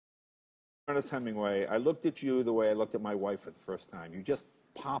Ernest Hemingway, I looked at you the way I looked at my wife for the first time. You just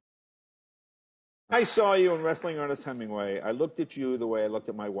popped. I saw you in Wrestling Ernest Hemingway. I looked at you the way I looked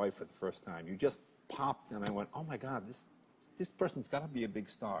at my wife for the first time. You just popped, and I went, oh, my God, this person's got to be a big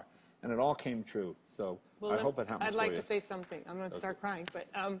star. And it all came true. So I hope it happens I'd like to say something. I'm going to start crying. But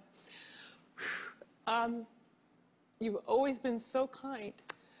you've always been so kind.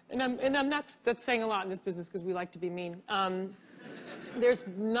 And I'm not that's saying a lot in this business because we like to be mean. There's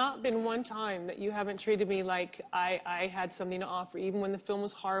not been one time that you haven't treated me like I had something to offer. Even when the film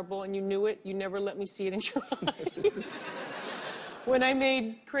was horrible and you knew it, you never let me see it in your eyes. When I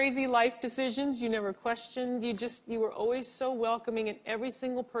made crazy life decisions, you never questioned. You were always so welcoming, and every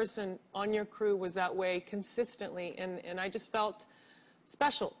single person on your crew was that way consistently. And I just felt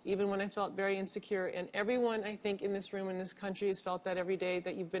special, even when I felt very insecure. And everyone, I think, in this room, in this country, has felt that every day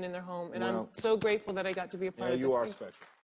that you've been in their home. And I'm so grateful that I got to be a part of this. You are special.